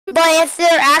But if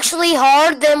they're actually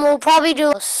hard, then we'll probably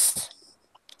do this.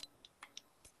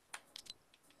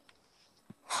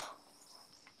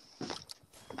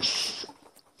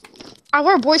 I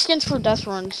wear boy skins for death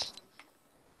runs.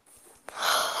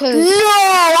 No,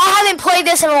 I haven't played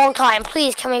this in a long time.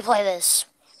 Please, can we play this?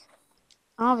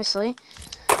 Obviously.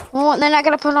 Well, then I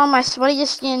gotta put on my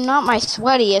sweatiest skin. Not my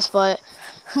sweatiest, but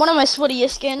one of my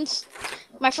sweatiest skins.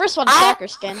 My first one's soccer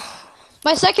skin.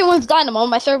 My second one's Dynamo.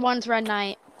 My third one's Red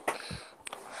Knight.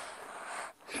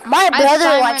 My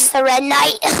brother likes the Red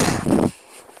Knight.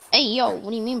 Hey, yo, what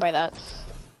do you mean by that?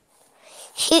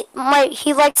 He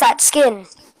likes that skin.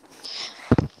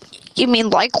 You mean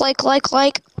like?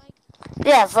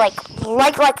 Yeah, like.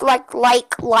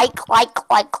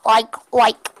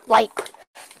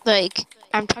 Like,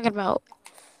 I'm talking about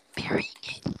marrying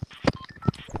it.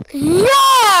 No,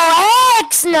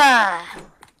 Exna!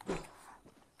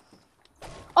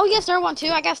 Oh, yeah, Star 1 too.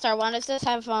 I got Star 1. It does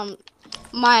have,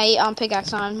 my,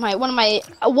 pickaxe on. One of my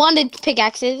wanted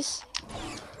pickaxes.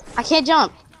 I can't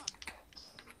jump.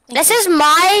 This is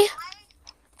my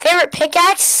favorite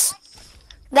pickaxe.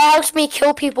 That helps me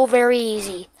kill people very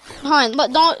easy. Hold on,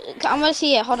 but don't. I'm gonna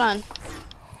see it. Hold on.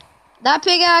 That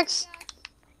pickaxe.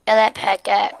 Yeah, that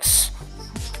pickaxe.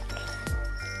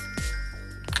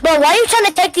 Bro, why are you trying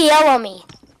to take the L on me?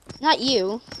 Not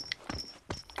you.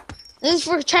 This is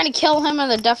for trying to kill him and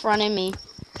the death run in me.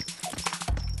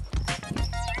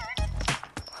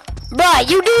 Bruh,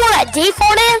 you doing a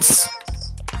default dance?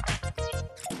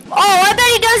 Oh, I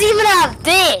bet he doesn't even have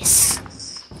this.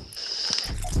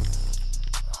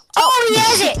 Oh, he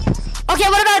has it. Okay,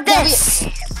 what about this?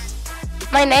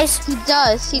 My mace? He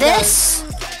does. He does.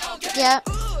 Yeah.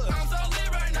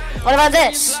 What about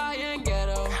this?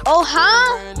 Oh,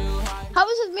 huh? How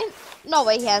was his man? No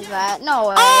way he has that. No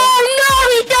way. Oh, no,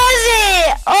 he does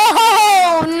it.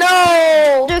 Oh,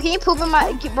 no. Dude, can you poop in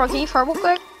my... Bro, can you fart real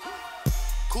quick?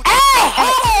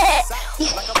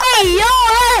 Hey, yo,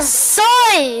 that's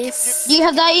nice. Do you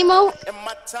have that emote?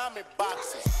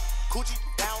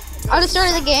 I just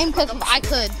started the game because I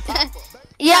could.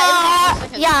 Yeah,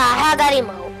 I have that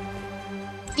emote.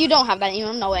 You don't have that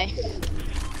emote, no way.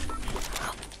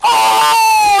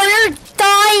 Oh, you're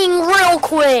dying real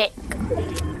quick.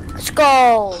 Let's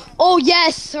go. Oh,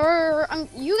 yes, sir.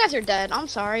 You guys are dead. I'm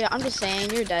sorry. I'm just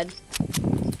saying, you're dead.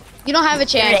 You don't have a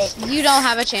chance. You don't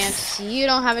have a chance. You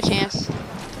don't have a chance.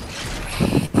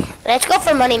 Let's go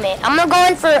for Money Maze. I'm gonna go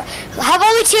in for. How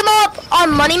about we team up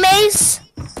on Money Maze,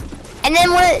 and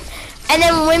then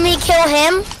when we kill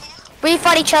him, we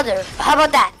fight each other. How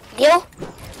about that? Deal?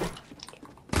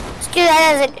 Let's do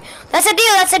that. That's a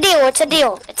deal. That's a deal. It's a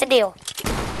deal. It's a deal.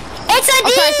 It's a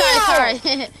deal. Sorry.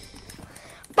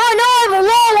 But no, I'm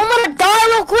alone. I'm gonna die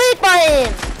real quick by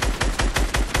him.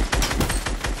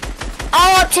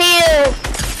 All up to you.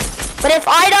 But if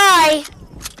I die,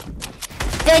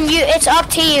 then it's up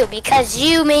to you because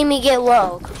you made me get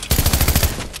low.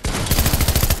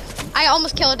 I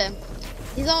almost killed him.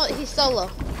 He's solo.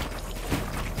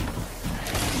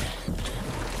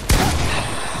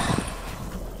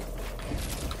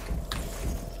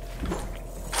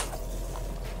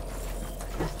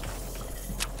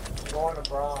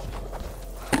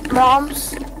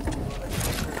 Moms.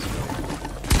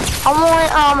 I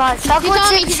want a chocolate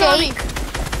chip shake,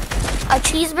 a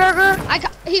cheeseburger,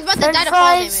 he's about to die to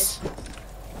fall damage.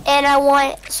 And I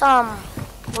want some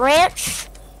ranch,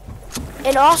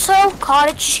 and also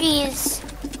cottage cheese,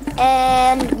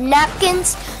 and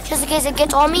napkins, just in case it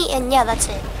gets on me, and yeah, that's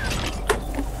it.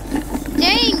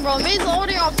 Dang, bro, May's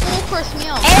ordering a full course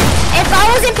meal. And if I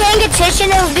wasn't paying attention,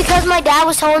 it was because my dad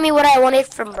was telling me what I wanted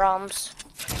from Brahms.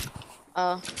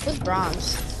 What's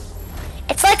Brahms?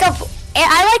 It's like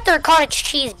I like their cottage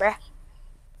cheese, bruh.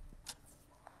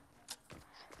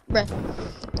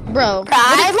 Bro,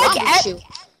 I like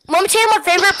want me to tell you my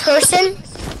favorite person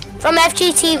from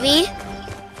FGTV?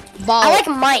 Ball. I like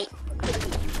Mike.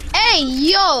 Hey,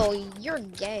 yo, you're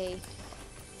gay.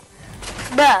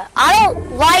 Bruh, I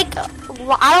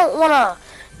don't wanna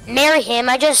marry him.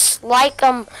 I just like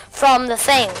him from the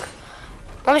thing.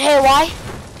 Let me tell you why.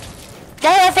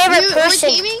 That's my favorite person.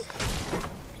 We're teaming?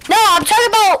 No, I'm talking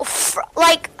about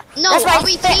No, are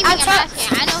we teaming? I'm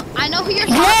asking. I know who you're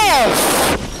talking.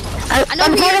 Yes. I know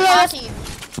who you're talking.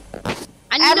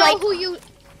 I know who you.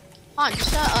 On,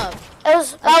 shut up. It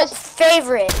was about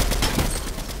favorite.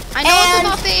 I know it's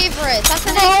about favorites. That's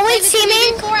the next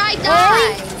thing before I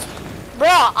die.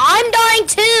 Bro, I'm dying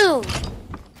too.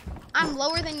 I'm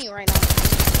lower than you right now.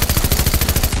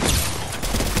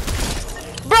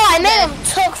 Bro, I made him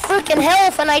took freaking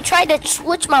health and I tried to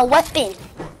switch my weapon.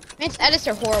 Man's edits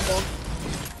are horrible.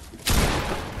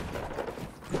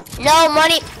 No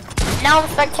money. now I'm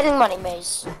spectating Money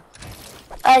Maze.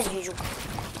 As usual.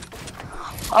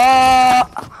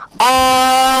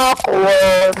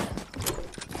 Awkward.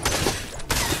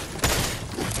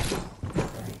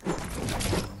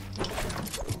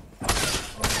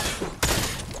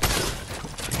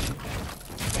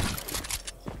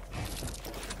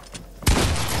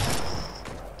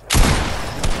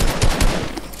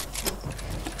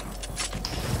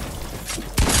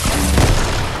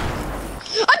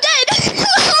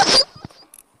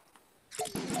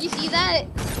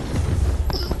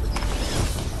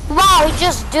 Wow, he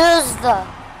just does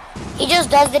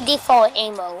the default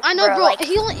emo. I know, bro. Like,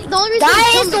 the only reason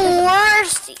that is the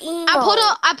worst emo.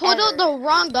 I pulled out the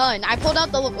wrong gun. I pulled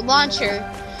out the launcher.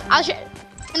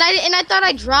 And I thought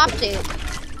I dropped it.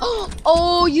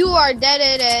 Oh, you are dead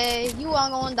today. You are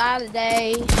gonna die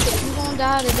today. You gonna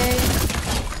die today.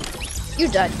 You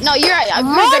done? No, you're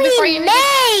dead before you.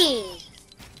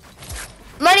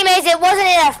 Money Maze, it wasn't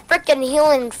in a freaking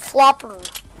healing flopper.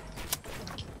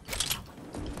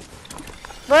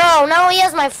 Bro, now he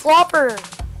has my flopper.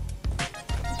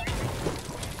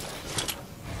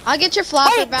 I'll get your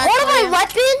flopper back. One of my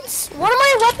weapons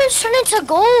turned into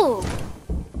gold.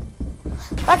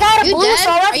 I got a blue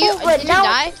assault rifle, but now. Did you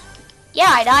die? Yeah,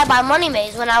 I died by Money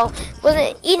Maze when I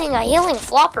wasn't eating a healing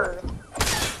flopper.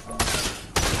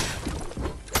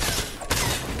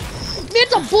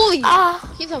 It's a bully. I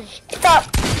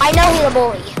know he's a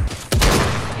bully.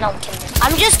 No,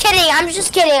 I'm kidding. I'm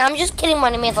just kidding,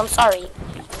 Money Maze. I'm sorry.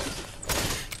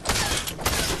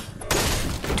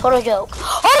 Total joke.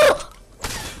 Oh!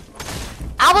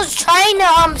 I was trying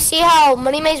to see how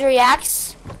Money Maze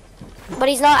reacts, but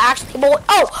he's not actually bully.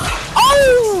 Oh!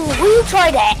 We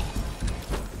tried that.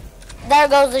 There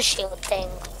goes the shield thing.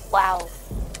 Wow.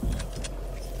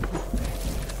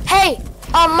 Hey,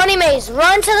 Money Maze,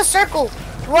 run to the circle.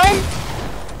 Run.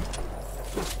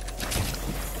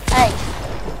 Hey.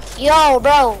 Yo,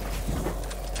 bro.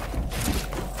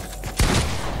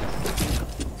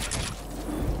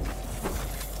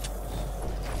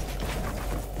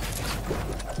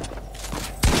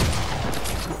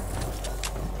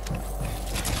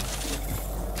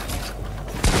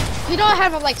 You don't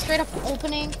have a like straight up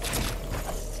opening.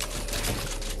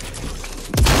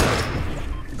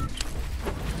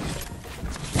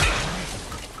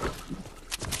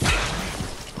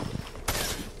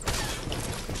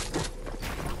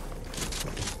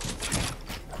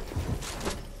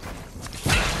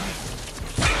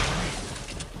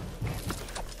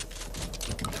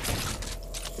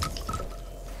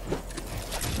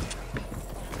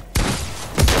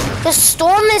 The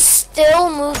storm is still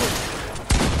moving.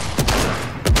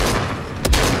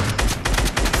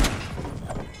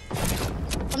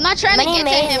 I'm not trying to get to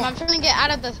him. I'm trying to get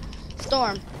out of the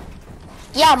storm.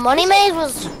 Yeah, Money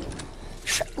Maze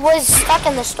was stuck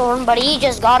in the storm, but he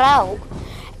just got out.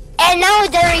 And now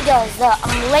there he does, the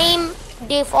lame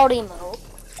default emote.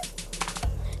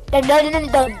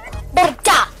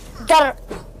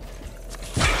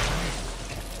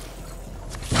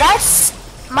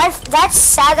 That's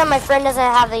sad that my friend doesn't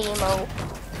have the emote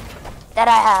that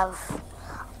I have.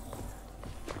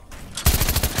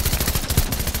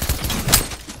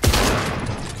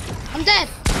 I'm dead.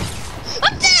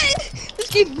 I'm dead. This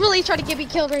game's really trying to get me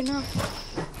killed right now.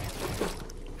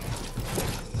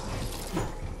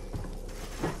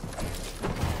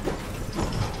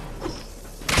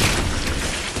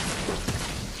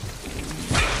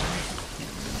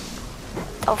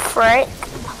 Oh, frick.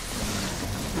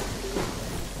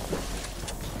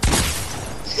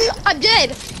 I'm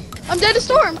dead. I'm dead to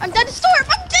storm. I'm dead to storm.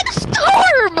 I'm dead to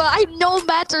storm. I know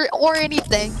matter or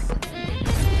anything.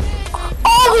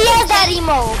 Oh, he has that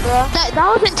emote, bro. That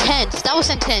was intense. That was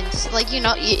intense. Like, you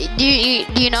know, do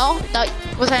you know?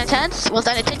 Was that intense? Was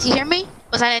that intense? You hear me?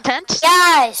 Was that intense?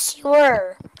 Yes, you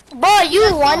were. Bro,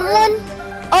 you won one?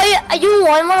 Oh, yeah, you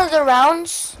won one of the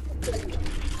rounds?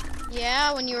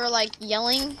 Yeah, when you were like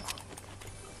yelling.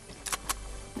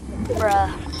 Bruh.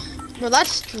 Bro,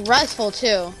 that's stressful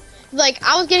too. Like,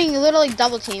 I was getting literally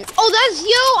double teamed. Oh, that's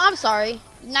you! I'm sorry.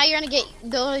 Now you're gonna get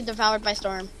literally devoured by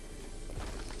storm.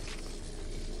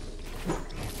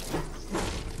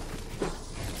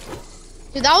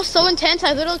 Dude, that was so intense.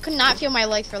 I literally could not feel my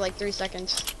legs for like 3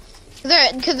 seconds.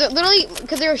 Because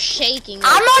they were shaking. Like,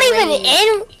 I'm not even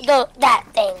in that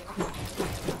thing.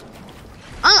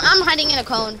 I'm hiding in a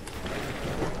cone.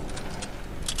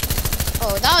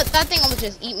 Oh, that thing almost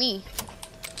just eat me.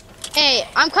 Hey,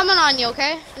 I'm coming on you,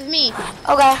 okay? It's me.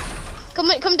 Okay.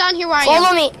 Come down here where I am.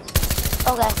 Follow me.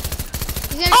 Okay.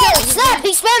 He's gonna kill me. Snap!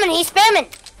 He's spamming. He's spamming.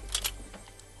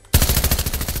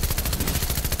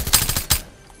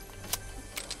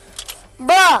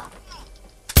 Bruh.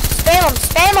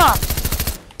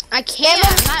 I can't.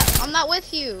 I'm not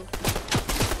with you.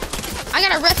 I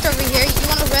got a rift over here. You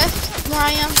want a rift where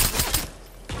I am?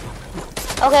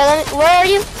 Okay, where are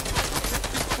you?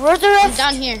 Where's the rift? I'm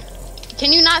down here.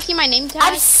 Can you not see my name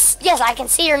tag? Yes, I can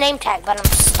see your name tag, but I'm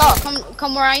stuck.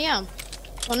 Come where I am.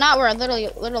 Well, not where, literally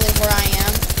where I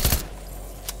am.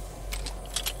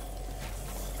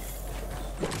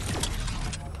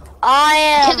 I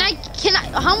am. Can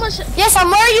I, how much? Yes, I'm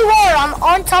where you are. I'm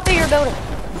on top of your building.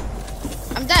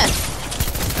 I'm dead.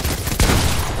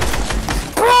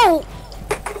 Bro!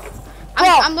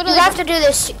 I'm literally. You have to do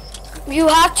this. You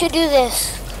have to do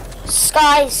this.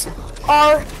 Skies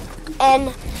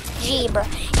RNG, bro.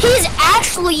 He's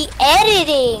actually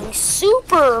editing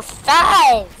super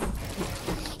fast.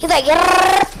 He's like.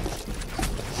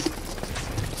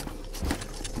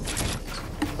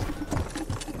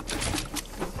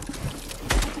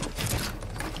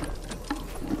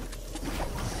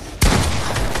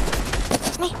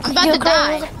 I'm about to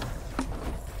die.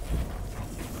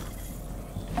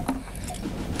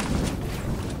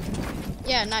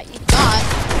 Yeah, not you thought.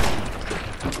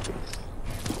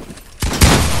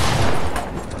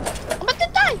 I'm about to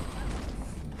die.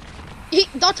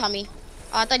 Don't tell me.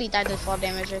 Oh, I thought he died to fall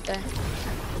damage right there.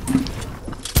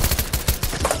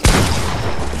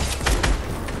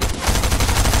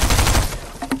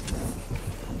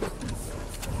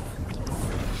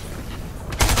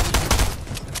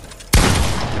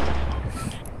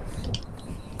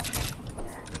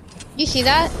 You see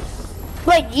that?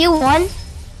 Wait, you won?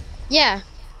 Yeah.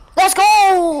 Let's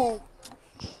go!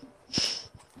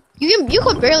 You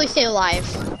could barely stay alive.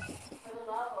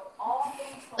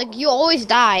 Like you always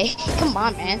die. Come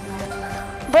on, man.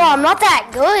 Bro, I'm not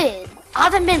that good. I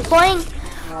haven't been playing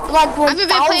for like 1,000 I've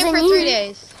been playing for 3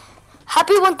 days.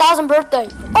 Happy 1,000th birthday.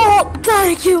 Oh,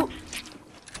 thank you.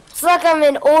 It's like I'm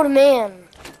an old man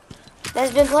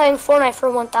that's been playing Fortnite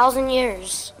for 1,000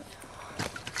 years.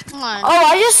 Come on. Oh,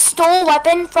 I just stole a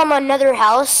weapon from another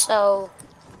house, so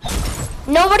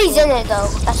nobody's in it though.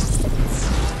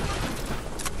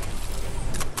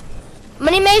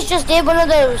 Money Maze just did one of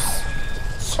those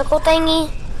circle storm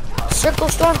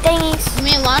thingies. You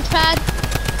mean launchpad?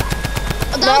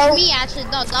 Oh, that was me actually.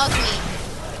 No, that was me.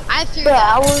 I threw Bro,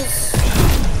 that.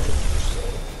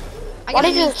 Why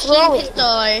did you throw it?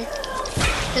 Wait,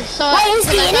 He's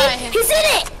in it! He's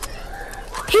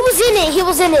in it! He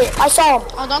was in it. I saw him.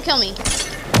 Oh, don't kill me.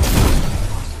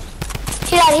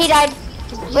 He died.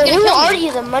 Wait, who are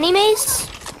you, the Money Maze?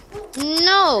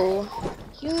 No.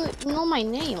 You know my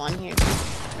name on here.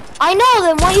 I know,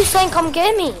 then what are you saying? Come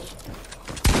get me.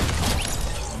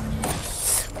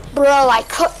 Bro,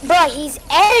 bro, he's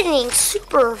editing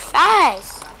super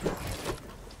fast.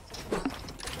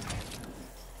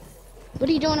 What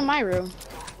are you doing in my room?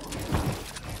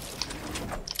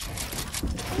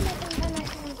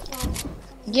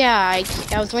 Yeah,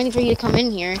 I was waiting for you to come in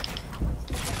here.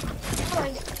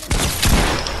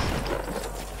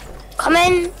 Come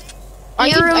in. Are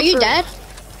you dead?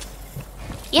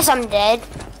 Yes, I'm dead.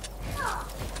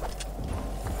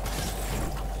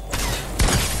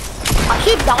 I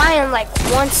keep dying in like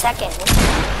 1 second.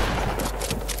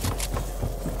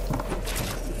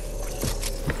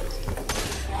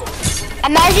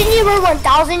 Imagine you were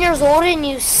 1,000 years old and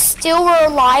you still were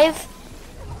alive,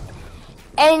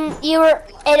 and it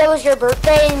was your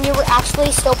birthday and you were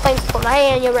actually still playing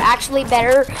Fortnite and you were actually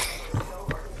better,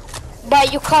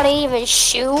 but you couldn't even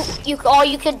shoot. All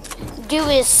you could do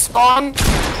is spawn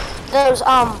those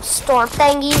storm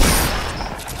thingies.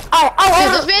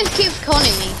 Dude, this man keeps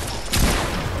coning me.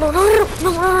 No.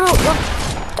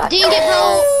 Dang it,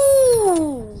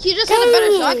 bro. He just had a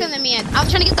better shotgun than me. I was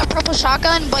trying to get the purple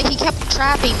shotgun, but he kept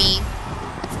trapping me.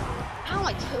 I don't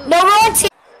like two. No,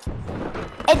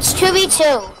 it's 2v2.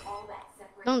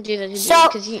 Don't do that. So,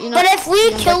 but if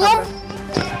we kill him,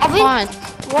 come on.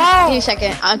 Wow. Give me a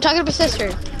second. I'm talking to my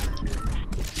sister.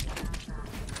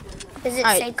 Does it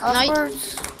say cuss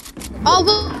words? Oh,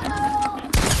 well.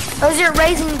 Or is it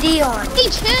raising Dion? Hey,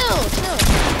 chill.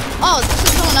 Oh, this is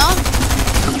someone else?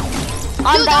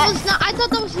 Dude, that was not. I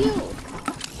thought that was you.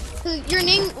 Cause your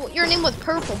name was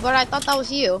purple, but I thought that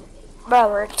was you. Bro,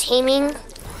 we're teaming,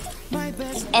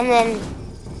 and then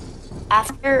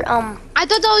after I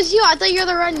thought that was you. I thought you were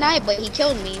the Red Knight, but he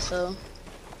killed me. So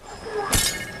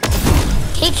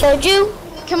he killed you?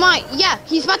 Come on, yeah.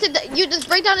 He's about to. You just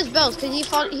break down his bells, cause he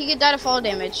could die to fall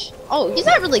damage. Oh, he's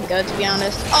not really good to be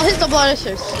honest. Oh, his double autos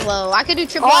are slow. I could do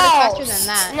triple auto faster than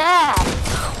that. Snap.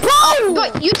 Bro! Oh,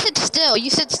 but you sit still. You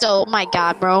sit still. Oh my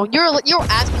God, bro. You're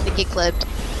asking to get clipped.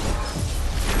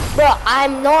 Bro,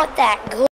 I'm not that good.